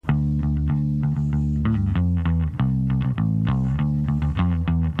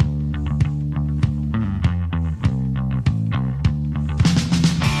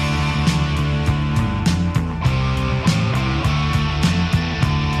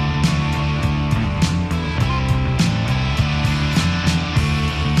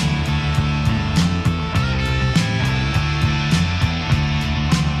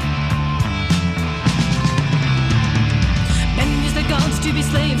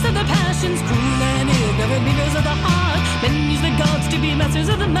lives of the passions, cruel and ignorant leaders of the heart. Men use the gods to be masters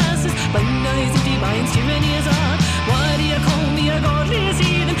of the masses. Blind eyes empty minds, tyranny is art. Why do you call me a godless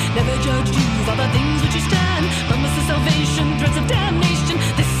heathen? Never judged you for the things which you stand. Promise of salvation, threats of damnation.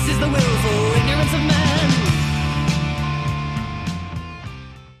 This is the willful ignorance of man.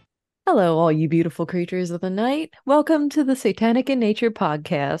 Hello, all you beautiful creatures of the night. Welcome to the Satanic in Nature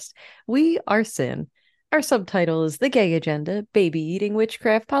podcast. We are Sin. Our subtitle is The Gay Agenda, Baby Eating,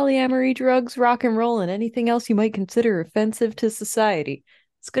 Witchcraft, Polyamory, Drugs, Rock and Roll, and anything else you might consider offensive to society.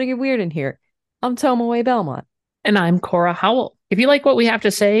 It's going to get weird in here. I'm Tomoe Belmont. And I'm Cora Howell. If you like what we have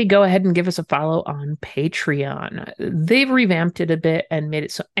to say, go ahead and give us a follow on Patreon. They've revamped it a bit and made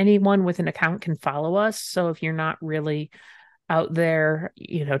it so anyone with an account can follow us. So if you're not really out there,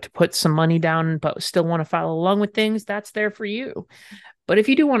 to put some money down, but still want to follow along with things, that's there for you. But if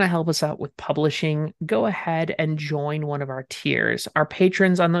you do want to help us out with publishing, go ahead and join one of our tiers. Our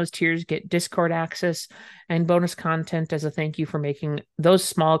patrons on those tiers get Discord access and bonus content as a thank you for making those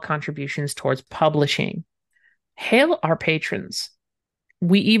small contributions towards publishing. Hail our patrons.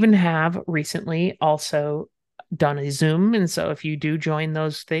 We even have recently also done a Zoom. And so if you do join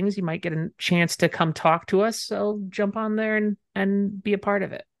those things, you might get a chance to come talk to us. So jump on there and be a part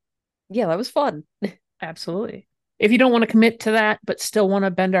of it. Yeah, that was fun. Absolutely. If you don't want to commit to that, but still want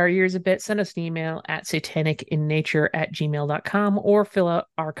to bend our ears a bit, send us an email at satanicinnature@gmail.com or fill out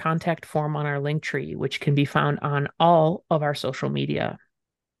our contact form on our link tree, which can be found on all of our social media.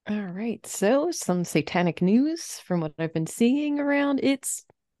 All right, so some satanic news from what I've been seeing around. It's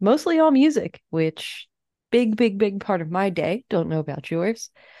mostly all music, which big part of my day. Don't know about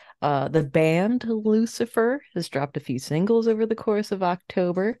yours. The band Lucifer has dropped a few singles over the course of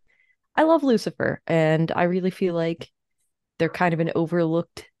October. I love Lucifer, and I really feel like they're kind of an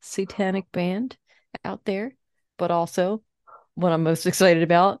overlooked satanic band out there. But also, what I'm most excited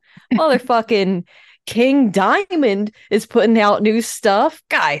about, motherfucking King Diamond is putting out new stuff.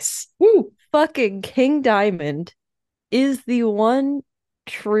 Guys, woo! Fucking King Diamond is the one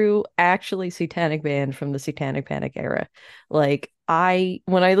true actually satanic band from the Satanic Panic era. When I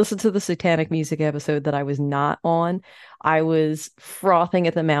listened to the satanic music episode that I was not on, I was frothing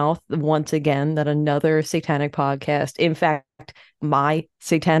at the mouth once again that another satanic podcast, in fact my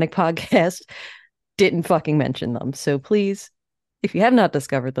satanic podcast, didn't fucking mention them. So please, if you have not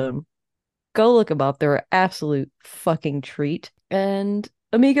discovered them, go look them up. They're an absolute fucking treat. And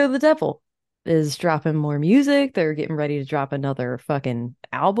Amigo the Devil is dropping more music. They're getting ready to drop another fucking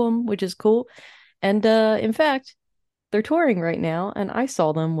album, which is cool. And in fact, they're touring right now, and I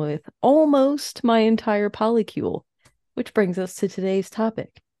saw them with almost my entire polycule, which brings us to today's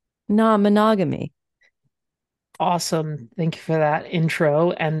topic, non-monogamy. Awesome. Thank you for that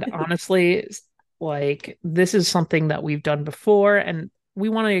intro. And honestly, this is something that we've done before, and we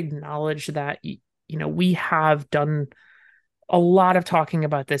want to acknowledge that, we have done a lot of talking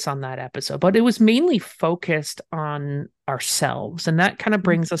about this on that episode, but it was mainly focused on ourselves. And that kind of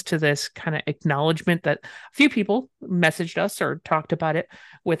brings us to this kind of acknowledgement that a few people messaged us or talked about it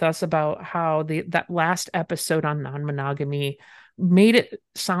with us about how that last episode on non-monogamy made it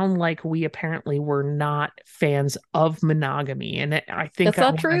sound like we apparently were not fans of monogamy. And I think that's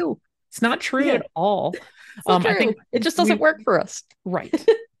not true. It's not true at all. It's not true. I think it just doesn't work for us. Right.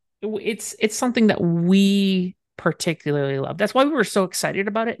 It's something that we particularly love. That's why we were so excited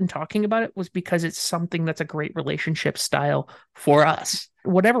about it and talking about it, was because it's something that's a great relationship style for us.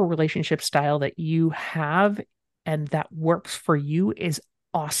 Whatever relationship style that you have and that works for you is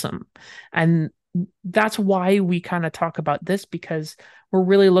awesome. And that's why we kind of talk about this, because we're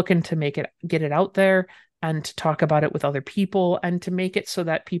really looking to get it out there and to talk about it with other people and to make it so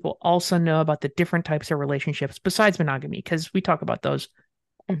that people also know about the different types of relationships besides monogamy, because we talk about those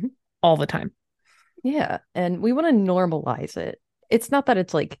all the time. Yeah, and we want to normalize it. It's not that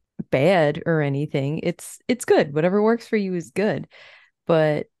it's like bad or anything. It's good. Whatever works for you is good.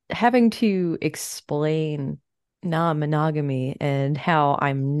 But having to explain non-monogamy and how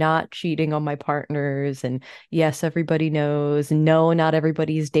I'm not cheating on my partners, and yes, everybody knows, no, not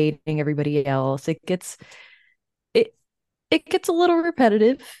everybody's dating everybody else. It gets a little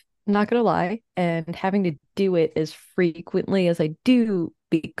repetitive, not gonna lie, and having to do it as frequently as I do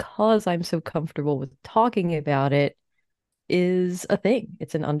because I'm so comfortable with talking about it is a thing.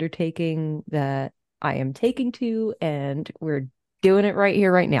 It's an undertaking that I am taking to, and we're doing it right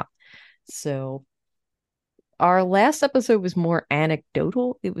here, right now. So our last episode was more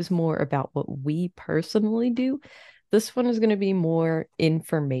anecdotal. It was more about what we personally do. This one is going to be more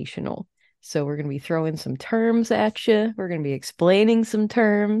informational. So we're going to be throwing some terms at you. We're going to be explaining some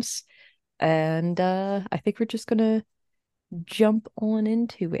terms. And I think we're just going to jump on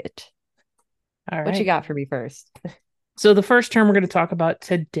into it. All What you right. got for me first? So the first term we're going to talk about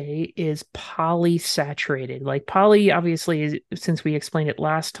today is polysaturated. Like poly, obviously, since we explained it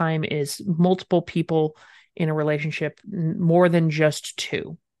last time, is multiple people in a relationship, more than just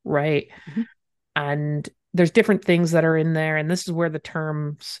two, right? Mhm. And there's different things that are in there, and this is where the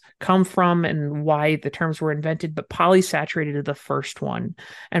terms come from and why the terms were invented. But polysaturated is the first one,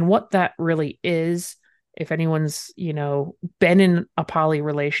 and what that really is, if anyone's been in a poly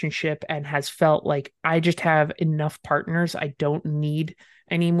relationship and has felt like I just have enough partners, I don't need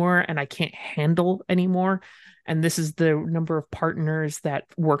anymore and I can't handle anymore, and this is the number of partners that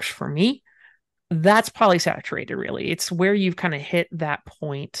works for me, that's polysaturated. Really, it's where you've kind of hit that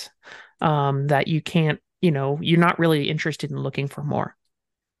point, that you can't, you're not really interested in looking for more.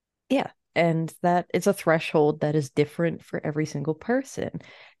 Yeah. And that it's a threshold that is different for every single person.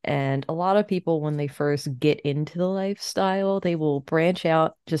 And a lot of people, when they first get into the lifestyle, they will branch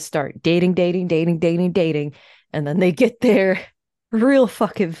out, just start dating, dating, dating, dating, dating. And then they get there real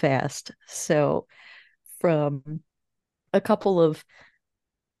fucking fast. So, from a couple of,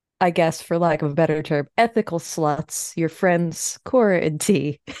 I guess, for lack of a better term, ethical sluts, your friends Cora and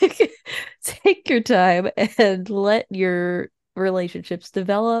T, take your time and let your relationships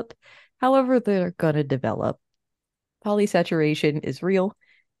develop however they're gonna develop. Polysaturation is real.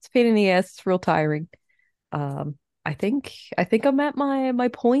 It's a pain in the ass. It's real tiring. Um, I think I'm at my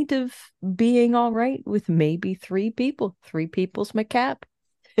point of being all right with maybe three people. Three people's my cap.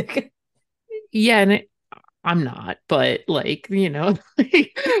 Yeah, and I'm not, but like,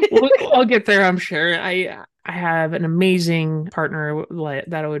 I'll get there, I'm sure. I have an amazing partner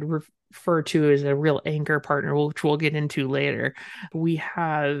that I would refer to as a real anchor partner, which we'll get into later. We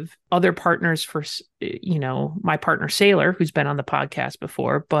have other partners for, my partner Sailor, who's been on the podcast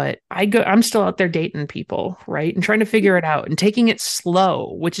before, but I'm still out there dating people, right? And trying to figure it out and taking it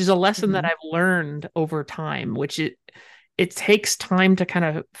slow, which is a lesson that Mhm. I've learned over time, which it takes time to kind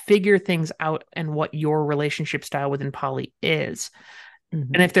of figure things out and what your relationship style within poly is.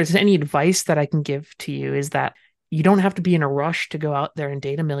 And Mhm. if there's any advice that I can give to you is that you don't have to be in a rush to go out there and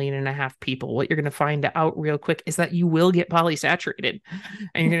date 1.5 million people. What you're going to find out real quick is that you will get polysaturated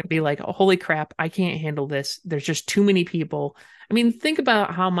and you're going to be like, oh, holy crap, I can't handle this. There's just too many people. I mean, think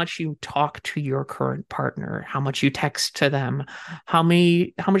about how much you talk to your current partner, how much you text to them, how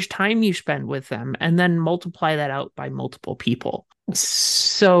much time you spend with them, and then multiply that out by multiple people.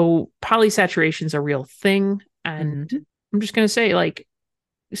 So polysaturation is a real thing. And Mhm. I'm just going to say, like,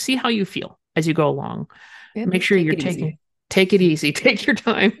 see how you feel as you go along. Yep. Make sure Take you're it easy. take it easy, take your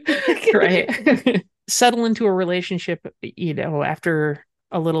time, right? Settle into a relationship, after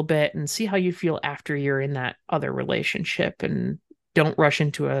a little bit and see how you feel after you're in that other relationship, and don't rush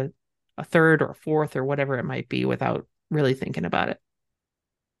into a third or a fourth or whatever it might be without really thinking about it.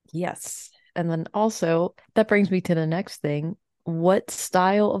 Yes. And then also, that brings me to the next thing. What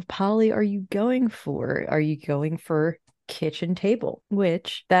style of poly are you going for? Are you going for kitchen table?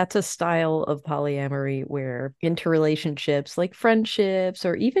 Which that's a style of polyamory where interrelationships, like friendships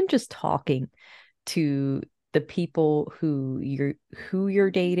or even just talking to the people who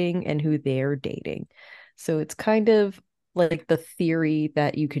you're dating and who they're dating. So it's kind of like the theory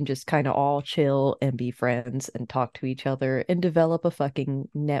that you can just kind of all chill and be friends and talk to each other and develop a fucking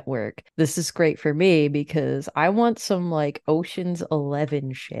network. This is great for me because I want some like Ocean's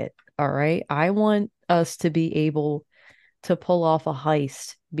 11 shit. All right. I want us to be able to pull off a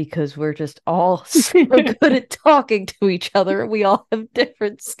heist because we're just all so good at talking to each other. We all have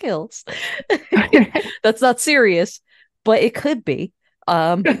different skills. That's not serious, but it could be.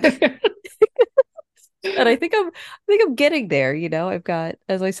 And I think I'm getting there, I've got,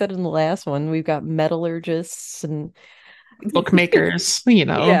 as I said in the last one, we've got metallurgists and Bookmakers,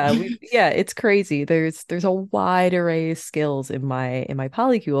 yeah, it's crazy. There's a wide array of skills in my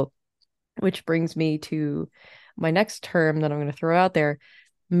polycule, which brings me to my next term that I'm going to throw out there,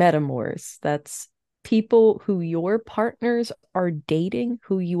 metamors. That's people who your partners are dating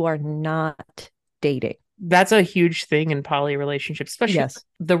who you are not dating. that's a huge thing in poly relationships, especially Yes.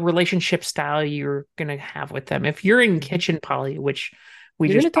 the relationship style you're going to have with them. If you're in Mhm. kitchen poly, which we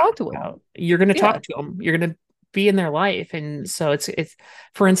You're going just to talk talked to them. about, you're going to Yeah. talk to them. You're going to be in their life. And so it's,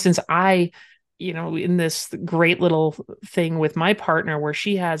 for instance, in this great little thing with my partner where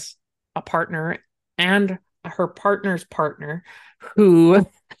she has a partner and her partner's partner who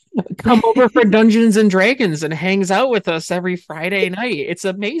come over for Dungeons and Dragons and hangs out with us every Friday night. It's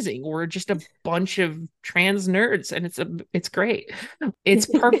amazing. We're just a bunch of trans nerds and it's great. It's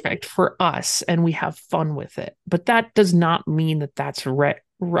perfect for us and we have fun with it. But that does not mean that that's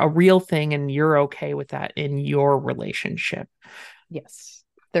a real thing and you're okay with that in your relationship. Yes.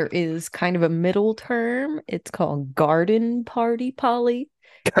 There is kind of a middle term. It's called garden party poly.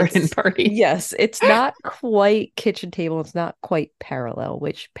 Garden party. Yes, it's not quite kitchen table. It's not quite parallel,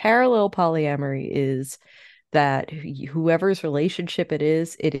 which parallel polyamory is that whoever's relationship it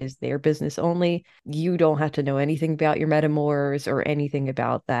is their business only. You don't have to know anything about your metamors or anything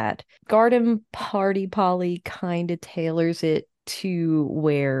about that. Garden party poly kind of tailors it to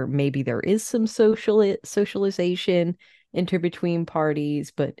where maybe there is some socialization between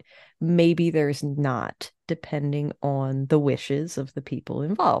parties, but maybe there's not, depending on the wishes of the people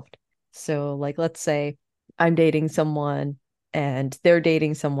involved. So, like, let's say I'm dating someone and they're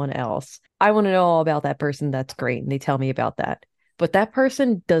dating someone else. I want to know all about that person. That's great. And they tell me about that. But that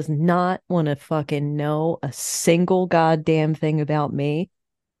person does not want to fucking know a single goddamn thing about me.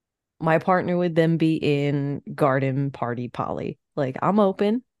 My partner would then be in garden party poly. Like, I'm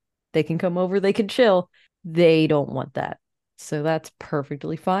open. They can come over. They can chill. They don't want that. So that's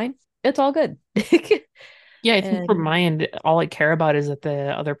perfectly fine. It's all good. Yeah, I think from my end, all I care about is that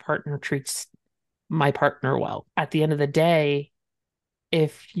the other partner treats my partner well. At the end of the day,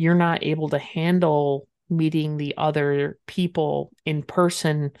 if you're not able to handle meeting the other people in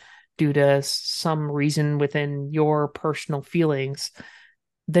person due to some reason within your personal feelings,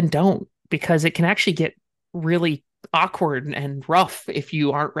 then don't, because it can actually get really awkward and rough if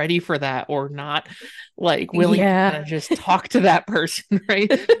you aren't ready for that or not like willing to just talk to that person,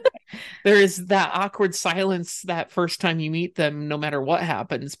 right? There is that awkward silence that first time you meet them, no matter what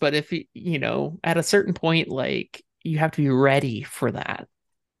happens. But if you know, at a certain point, like, you have to be ready for that.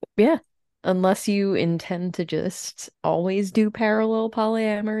 Yeah. Unless you intend to just always do parallel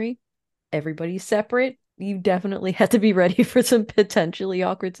polyamory, everybody's separate. You definitely have to be ready for some potentially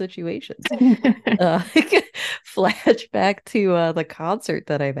awkward situations. Flashback to the concert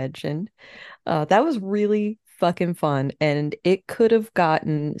that I mentioned. That was really fucking fun, and it could have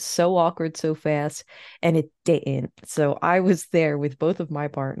gotten so awkward so fast, and it didn't. So I was there with both of my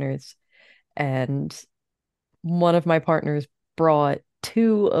partners, and one of my partners brought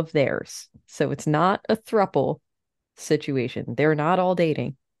two of theirs. So it's not a throuple situation. They're not all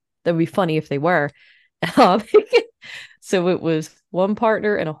dating. That would be funny if they were. Um, so it was one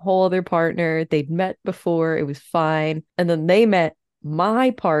partner and a whole other partner. They'd met before. It was fine. And then they met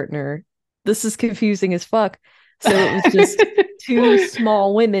my partner. This is confusing as fuck. So it was just two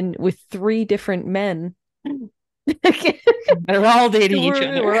small women with three different men. They're all dating each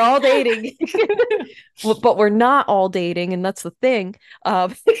other. We're all dating. But we're not all dating, and that's the thing.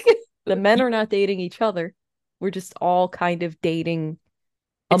 The men are not dating each other. We're just all kind of dating.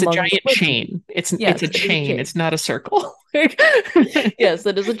 It's a giant chain. It's a chain. It's not a circle. Yes,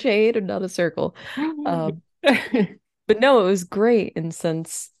 it is a chain and not a circle. But no, it was great. And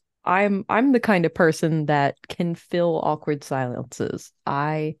since I'm the kind of person that can fill awkward silences.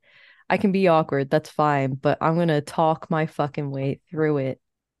 I can be awkward, that's fine, but I'm gonna talk my fucking way through it.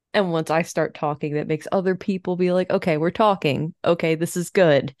 And once I start talking, that makes other people be like, okay, we're talking. Okay, this is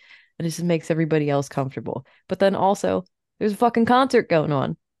good. And it just makes everybody else comfortable. But then also, there's a fucking concert going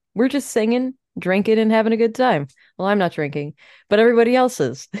on. We're just singing, drinking, and having a good time. Well, I'm not drinking, but everybody else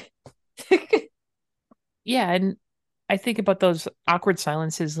is. Yeah, and I think about those awkward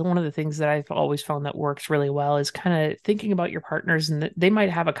silences. One of the things that I've always found that works really well is kind of thinking about your partners and that they might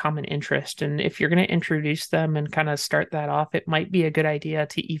have a common interest. And if you're going to introduce them and kind of start that off, it might be a good idea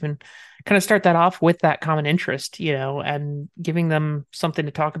to even kind of start that off with that common interest, you know, and giving them something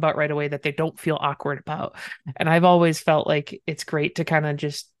to talk about right away that they don't feel awkward about. And I've always felt like it's great to kind of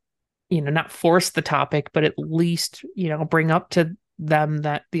just, you know, not force the topic, but at least, you know, bring up to them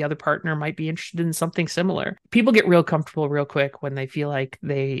that the other partner might be interested in something similar. People get real comfortable real quick when they feel like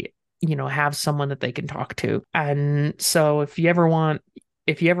they, you know, have someone that they can talk to. And so if you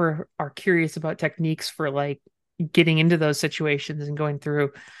ever are curious about techniques for like getting into those situations and going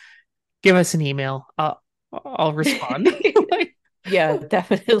through, give us an email. I'll respond. Yeah,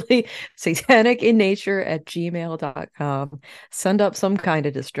 definitely. satanicinnature@gmail.com. Send up some kind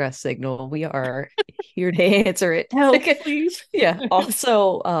of distress signal. We are here to answer it. Help, please. Yeah.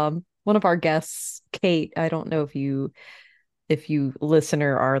 Also, one of our guests, Kate, I don't know if you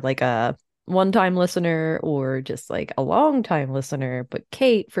listener are like a one-time listener or just like a long-time listener, but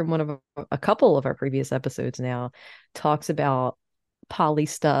Kate from a couple of our previous episodes now talks about poly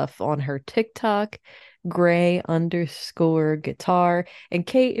stuff on her TikTok, Gray_guitar. And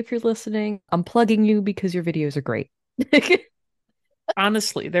Kate, if you're listening, I'm plugging you because your videos are great.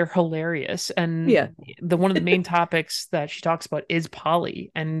 honestly, they're hilarious. And Yeah. one of the main topics that she talks about is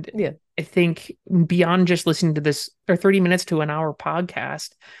poly. And Yeah. I think beyond just listening to this or 30 minutes to an hour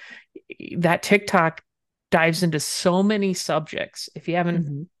podcast, that TikTok dives into so many subjects. If you haven't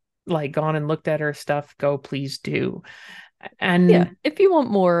Hmm. like gone and looked at her stuff, go please do. Yeah. And If you want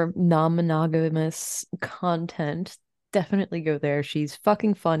more non-monogamous content, definitely go there. She's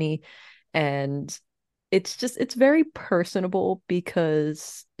fucking funny, and it's very personable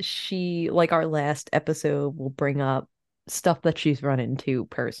because she, like our last episode, will bring up stuff that she's run into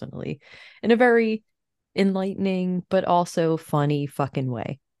personally in a very enlightening but also funny fucking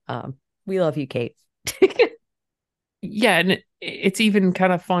way. We love you, Kate. yeah, and it's even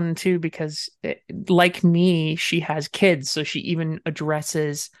kind of fun too because like me, she has kids, so she even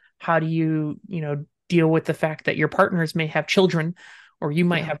addresses how do you, deal with the fact that your partners may have children or you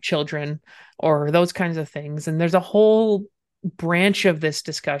might Yeah. have children or those kinds of things. And there's a whole branch of this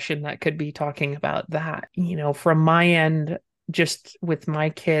discussion that could be talking about that. From my end, just with my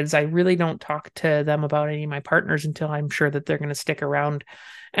kids, I really don't talk to them about any of my partners until I'm sure that they're going to stick around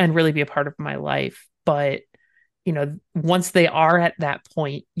and really be a part of my life. But once they are at that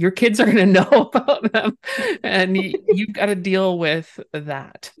point, your kids are going to know about them, and you've got to deal with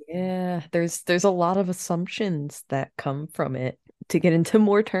that. Yeah, there's a lot of assumptions that come from it. To get into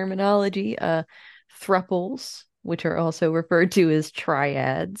more terminology, thruples, which are also referred to as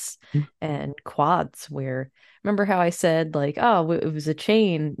triads, and quads, where remember how I said like, oh, it was a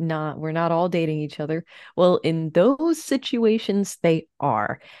chain, not we're not all dating each other. Well, in those situations, they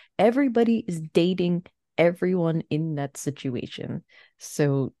are. Everybody is dating everyone in that situation.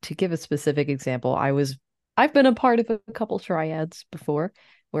 So to give a specific example, I've been a part of a couple triads before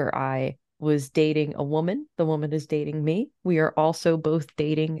where I was dating a woman. The woman is dating me. We are also both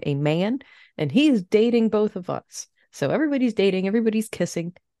dating a man, and he is dating both of us. So everybody's dating, everybody's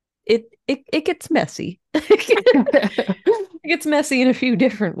kissing. It gets messy. It gets messy in a few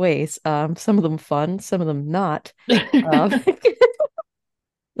different ways. Some of them fun, some of them not. Um,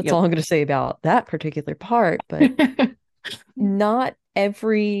 that's Yep. all I'm going to say about that particular part. But not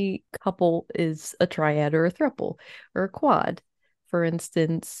every couple is a triad or a throuple or a quad. For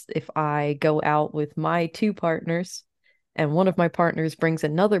instance, if I go out with my two partners and one of my partners brings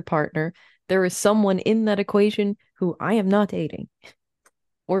another partner, there is someone in that equation who I am not dating,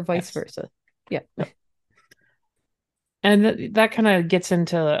 or vice Yes. versa. Yeah. Yep. And that kind of gets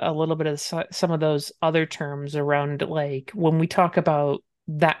into a little bit of some of those other terms around like when we talk about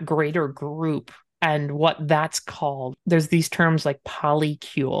that greater group and what that's called. There's these terms like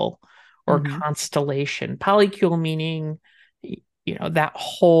polycule or Hmm. constellation. Polycule meaning, that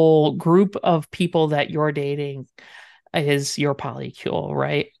whole group of people that you're dating is your polycule,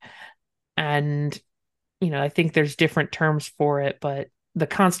 right? And I think there's different terms for it, but the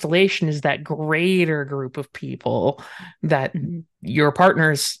constellation is that greater group of people that Hmm. your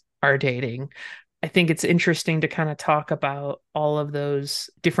partners are dating. I think it's interesting to kind of talk about all of those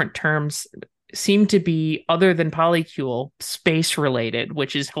different terms seem to be other than polycule space related,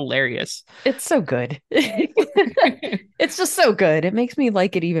 which is hilarious. It's so good. It's just so good. It makes me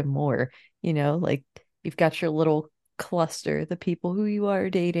like it even more. Like you've got your little cluster, the people who you are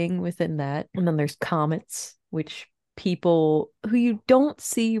dating within that. And then there's comets, which people who you don't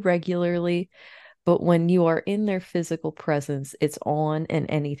see regularly, but when you are in their physical presence, it's on and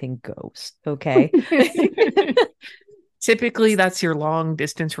anything goes. Okay. Typically, that's your long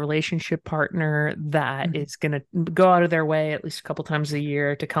distance relationship partner that Mhm. is going to go out of their way at least a couple times a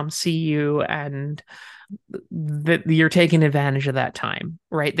year to come see you, and that you're taking advantage of that time,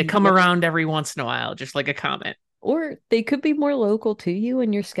 right? They come Yep. around every once in a while, just like a comet. Or they could be more local to you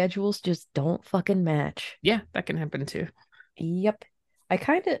and your schedules just don't fucking match. Yeah, that can happen too. Yep. I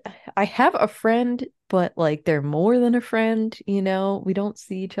have a friend, but like they're more than a friend. We don't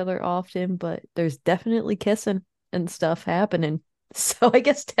see each other often, but there's definitely kissing and stuff happening. So I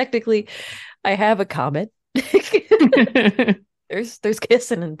guess technically I have a comet. There's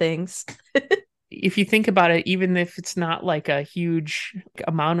kissing and things. If you think about it, even if it's not like a huge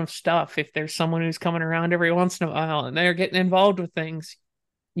amount of stuff, if there's someone who's coming around every once in a while and they're getting involved with things,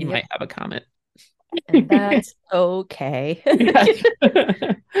 you Yep. might have a comet. And that's okay. Yes.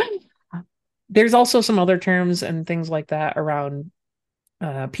 There's also some other terms and things like that around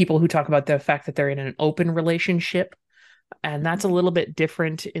people who talk about the fact that they're in an open relationship. And that's a little bit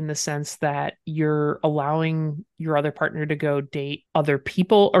different in the sense that you're allowing your other partner to go date other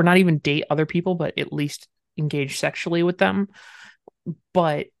people, or not even date other people, but at least engage sexually with them.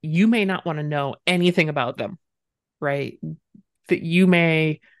 But you may not want to know anything about them, right? That you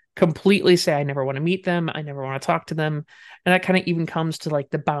may completely say, I never want to meet them. I never want to talk to them. And that kind of even comes to like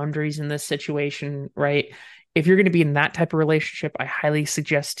the boundaries in this situation, right? If you're going to be in that type of relationship, I highly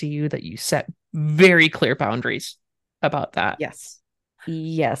suggest to you that you set very clear boundaries about that. Yes.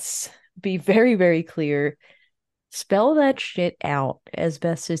 Yes. Be very, very clear. Spell that shit out as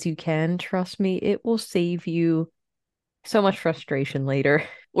best as you can. Trust me, it will save you so much frustration later,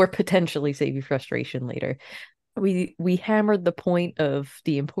 or potentially save you frustration later. We hammered the point of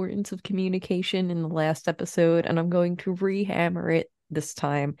the importance of communication in the last episode, and I'm going to re-hammer it this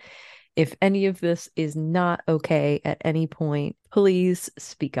time. If any of this is not okay at any point, please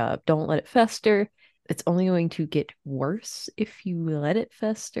speak up. Don't let it fester. It's only going to get worse if you let it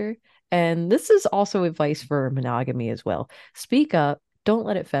fester. And this is also advice for monogamy as well. Speak up. Don't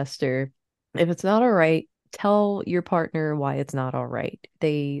let it fester. If it's not all right, tell your partner why it's not all right.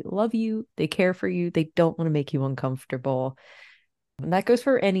 They love you. They care for you. They don't want to make you uncomfortable. And that goes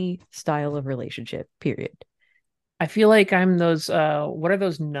for any style of relationship, period. I feel like I'm those what are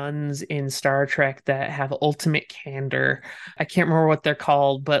those nuns in Star Trek that have ultimate candor? I can't remember what they're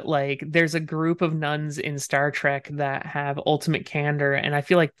called, but like there's a group of nuns in Star Trek that have ultimate candor, and I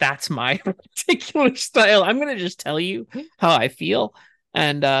feel like that's my particular style. I'm gonna just tell you how I feel,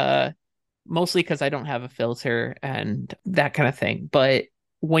 and mostly because I don't have a filter and that kind of thing. But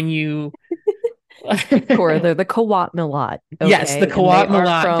when you Cora, they're the Kawat Milat. Okay? Yes, the Kawat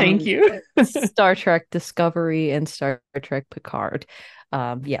Milat. Thank you. Star Trek Discovery and Star Trek Picard.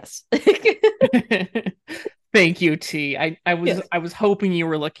 Yes. Thank you, T. I was Yes. I was hoping you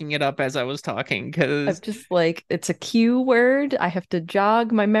were looking it up as I was talking I'm because just like, it's a Q word. I have to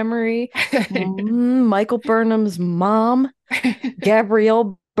jog my memory. Michael Burnham's mom,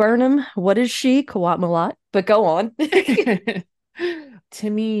 Gabrielle Burnham. What is she? Kawat Milat. But go on. to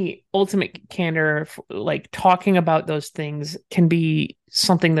me, ultimate candor, like talking about those things, can be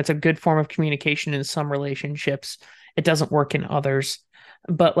something that's a good form of communication in some relationships. It doesn't work in others.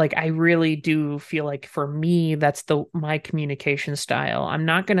 But like I really do feel like for me, that's my communication style. I'm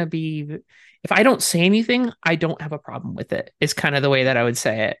not gonna be if I don't say anything, I don't have a problem with it. Is kind of the way that I would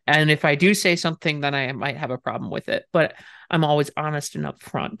say it. And if I do say something, then I might have a problem with it. But I'm always honest and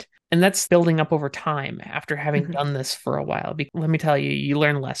upfront. And that's building up over time after having done this for a while. Let me tell you, you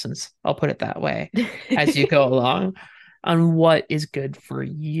learn lessons. I'll put it that way as you go along on what is good for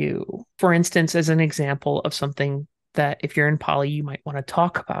you. For instance, as an example of something that if you're in poly, you might want to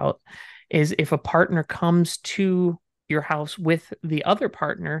talk about is if a partner comes to your house with the other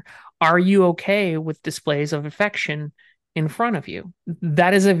partner, are you okay with displays of affection in front of you?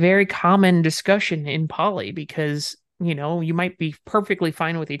 That is a very common discussion in poly because you might be perfectly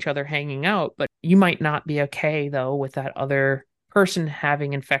fine with each other hanging out, but you might not be okay, though, with that other person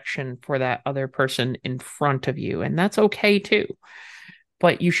having affection for that other person in front of you. And that's okay, too.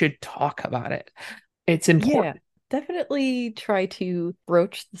 But you should talk about it. It's important. Yeah, definitely try to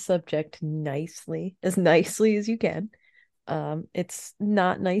broach the subject as nicely as you can. It's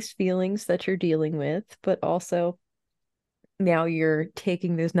not nice feelings that you're dealing with, but also now you're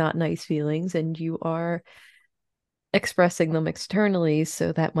taking those not nice feelings and you are expressing them externally,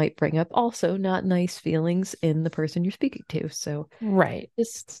 so that might bring up also not nice feelings in the person you're speaking to. So Right.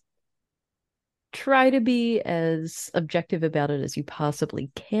 just try to be as objective about it as you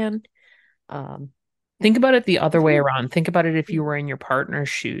possibly can. Think about it the other way around. Think about it if you were in your partner's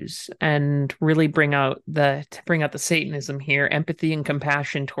shoes and really bring out the Satanism here, empathy and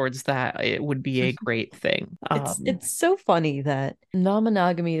compassion towards that. It would be a great thing. It's so funny that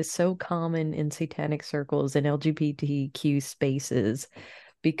non-monogamy is so common in satanic circles and LGBTQ spaces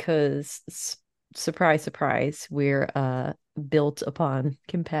because surprise, surprise, we're built upon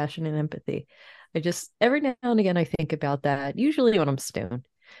compassion and empathy. I just every now and again I think about that, usually when I'm stoned.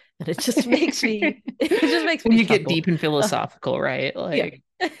 And it just makes me when you chuckle. get deep and philosophical, right? Like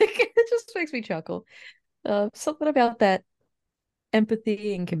it just makes me chuckle. Something about that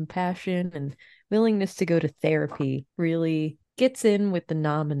empathy and compassion and willingness to go to therapy really gets in with the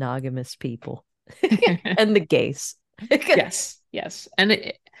non-monogamous people and the gays. yes.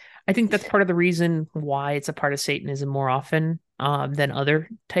 And I think that's part of the reason why it's a part of Satanism more often than other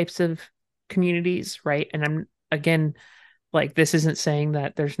types of communities, right? And I'm again, like, this isn't saying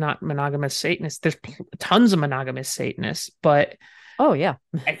that there's not monogamous Satanists. There's tons of monogamous Satanists, but oh yeah,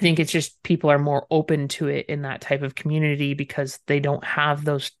 I think it's just people are more open to it in that type of community because they don't have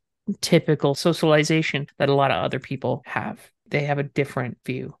those typical socialization that a lot of other people have. They have a different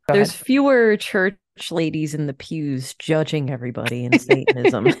view. There's fewer church ladies in the pews judging everybody in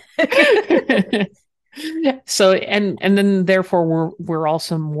Satanism. So and then therefore we're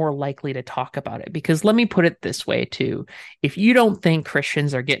also more likely to talk about it, because let me put it this way too. If you don't think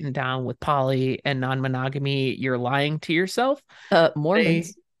Christians are getting down with poly and non-monogamy, you're lying to yourself.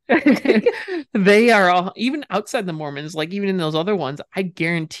 Mormons. They are all, even outside the Mormons, like even in those other ones, I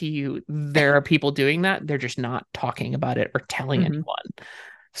guarantee you there are people doing that. They're just not talking about it or telling anyone.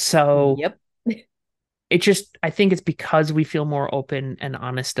 So Yep. I think it's because we feel more open and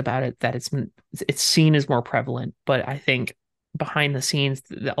honest about it that it's seen as more prevalent. But I think behind the scenes,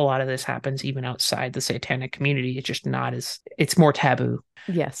 a lot of this happens even outside the satanic community. It's just not it's more taboo.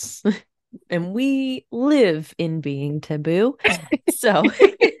 Yes. And we live in being taboo. So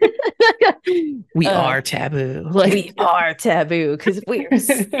we are taboo. We are taboo because we're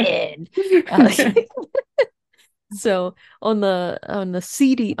sin. So on the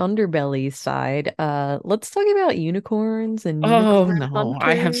seedy underbelly side, let's talk about unicorns and unicorn no,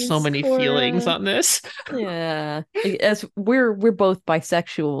 I have so hunters, many Cora. feelings on this. Yeah, as we're both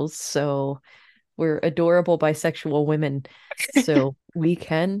bisexuals, so we're adorable bisexual women, so we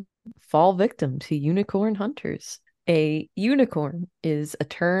can fall victim to unicorn hunters. A unicorn is a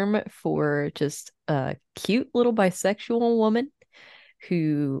term for just a cute little bisexual woman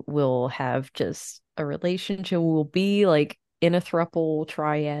who will have just a relationship, will be like in a throuple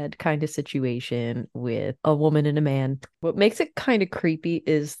triad kind of situation with a woman and a man. What makes it kind of creepy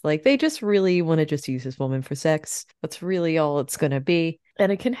is like they just really want to just use this woman for sex. That's really all it's going to be.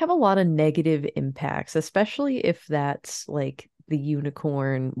 And it can have a lot of negative impacts, especially if that's like the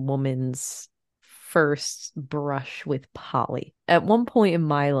unicorn woman's first brush with poly. At one point in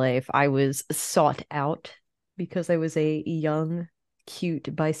my life, I was sought out because I was a young, cute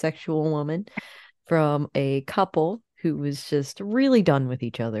bisexual woman from a couple who was just really done with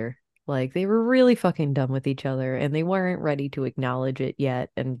each other. Like they were really fucking done with each other and they weren't ready to acknowledge it yet,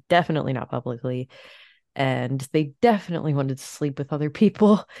 and definitely not publicly. And they definitely wanted to sleep with other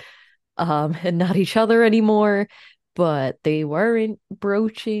people and not each other anymore, but they weren't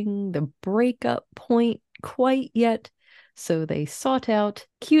broaching the breakup point quite yet. So they sought out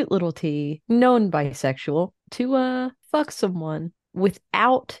cute little T, known bisexual, to fuck someone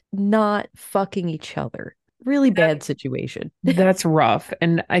without not fucking each other. Really bad situation. That's rough.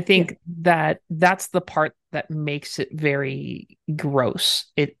 And I think that's the part that makes it very gross.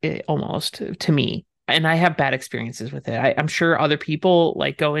 It almost, to me. And I have bad experiences with it. I'm sure other people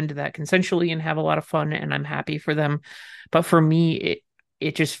like go into that consensually and have a lot of fun, and I'm happy for them. But for me,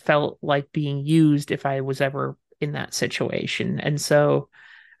 it just felt like being used if I was ever in that situation. And so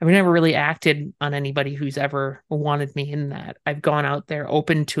I've never really acted on anybody who's ever wanted me in that. I've gone out there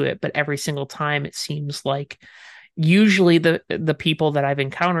open to it, but every single time it seems like usually the people that I've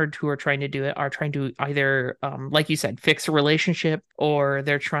encountered who are trying to do it are trying to either like you said, fix a relationship, or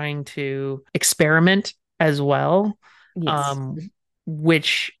they're trying to experiment as well. Yes.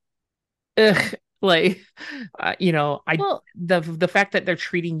 Which like the fact that they're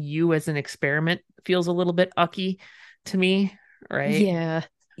treating you as an experiment feels a little bit ucky to me, right?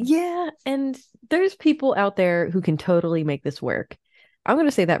 Yeah, and there's people out there who can totally make this work. I'm going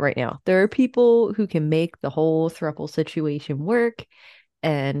to say that right now. There are people who can make the whole throuple situation work,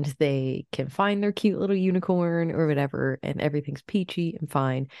 and they can find their cute little unicorn or whatever, and everything's peachy and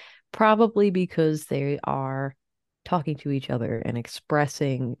fine, probably because they are talking to each other and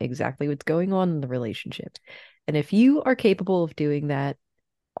expressing exactly what's going on in the relationship. And if you are capable of doing that,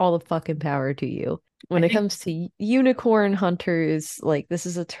 all the fucking power to you. When it comes to unicorn hunters, like this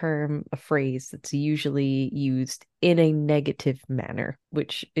is a phrase that's usually used in a negative manner,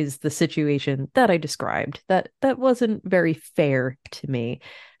 which is the situation that I described. That wasn't very fair to me.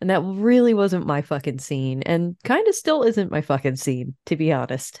 And that really wasn't my fucking scene, and kind of still isn't my fucking scene, to be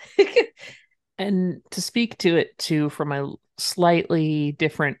honest. And to speak to it too from a slightly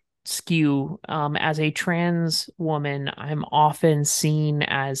different skew, as a trans woman, I'm often seen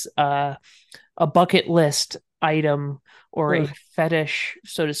as a bucket list item or a fetish,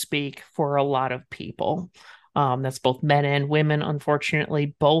 so to speak, for a lot of people. That's both men and women,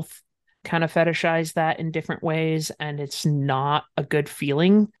 unfortunately, both kind of fetishize that in different ways, and it's not a good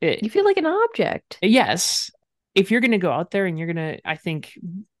feeling. You feel like an object. Yes. If you're going to go out there and you're going to, I think,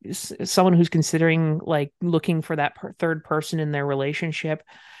 someone who's considering like looking for that third person in their relationship,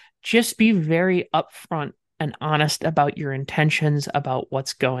 just be very upfront and honest about your intentions, about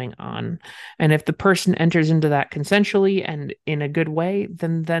what's going on. And if the person enters into that consensually and in a good way,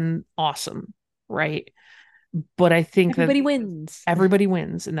 then awesome, right? But I think everybody wins. Everybody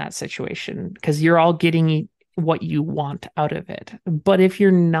wins in that situation because you're all getting what you want out of it. But if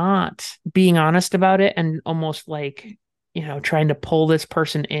you're not being honest about it and almost like, trying to pull this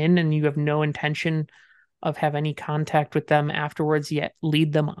person in and you have no intention of have any contact with them afterwards, yet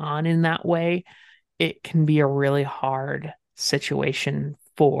lead them on in that way, it can be a really hard situation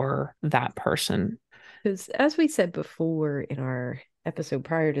for that person. Because as we said before in our episode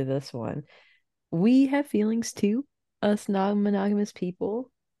prior to this one, we have feelings too, us non-monogamous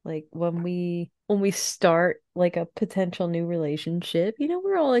people. Like when we start like a potential new relationship,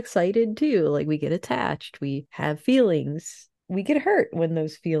 we're all excited too. Like we get attached, we have feelings. We get hurt when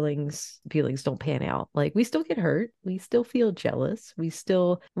those feelings don't pan out. Like we still get hurt, we still feel jealous,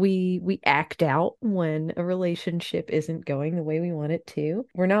 we act out when a relationship isn't going the way we want it to.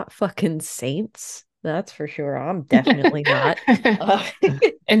 We're not fucking saints. That's for sure. I'm definitely not.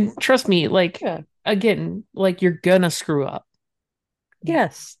 And trust me, like, Yeah. again, like you're gonna screw up.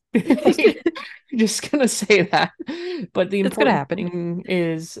 Yes. Just gonna say that. But the It's gonna important happen. thing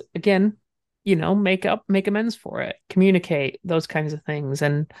is, again, make amends for it, communicate those kinds of things.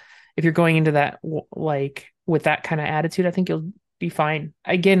 And if you're going into that like with that kind of attitude, I think you'll be fine.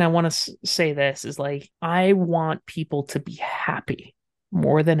 Again, I want to say this is like, I want people to be happy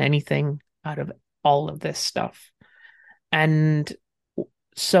more than anything out of all of this stuff. And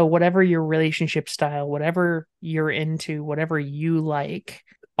so whatever your relationship style, whatever you're into, whatever you like,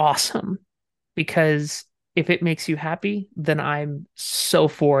 awesome. Because if it makes you happy, then I'm so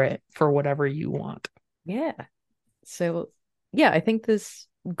for it, for whatever you want. Yeah. So, yeah, I think this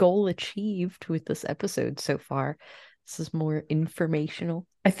goal achieved with this episode so far. This is more informational.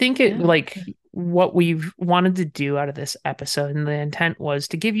 I think like what we've wanted to do out of this episode, and the intent was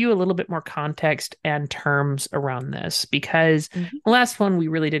to give you a little bit more context and terms around this, because the last one we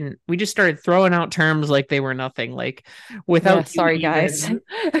really didn't. We just started throwing out terms like they were nothing, like without sorry, guys.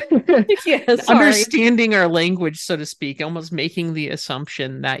 Yeah, understanding our language, so to speak, almost making the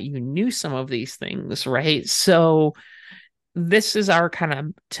assumption that you knew some of these things, right? So this is our kind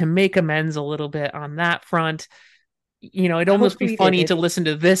of to make amends a little bit on that front. It'd almost be funny to listen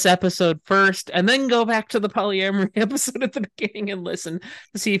to this episode first and then go back to the polyamory episode at the beginning and listen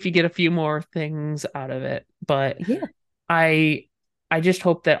to see if you get a few more things out of it. But yeah, I just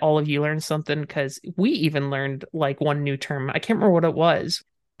hope that all of you learned something, because we even learned like one new term. I can't remember what it was.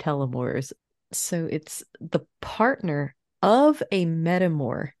 Telomeres. So it's the partner of a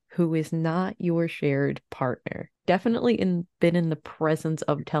metamor who is not your shared partner. Definitely been in the presence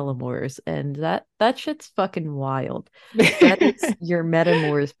of telomeres, and that shit's fucking wild. That is your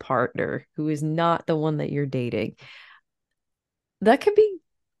metamor's partner who is not the one that you're dating.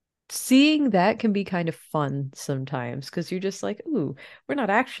 Seeing that can be kind of fun sometimes, because you're just like, ooh, we're not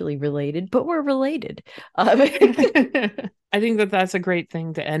actually related, but we're related. I think that that's a great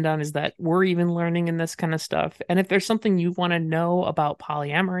thing to end on, is that we're even learning in this kind of stuff. And if there's something you want to know about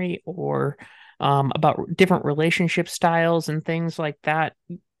polyamory or about different relationship styles and things like that,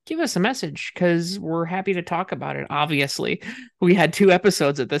 give us a message, because we're happy to talk about it. Obviously, we had 2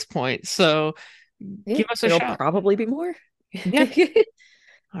 episodes at this point, so give us a shot. There'll probably be more. Yeah.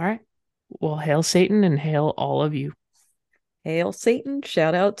 All right. Well, hail Satan and hail all of you. Hail Satan.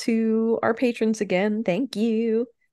 Shout out to our patrons again. Thank you.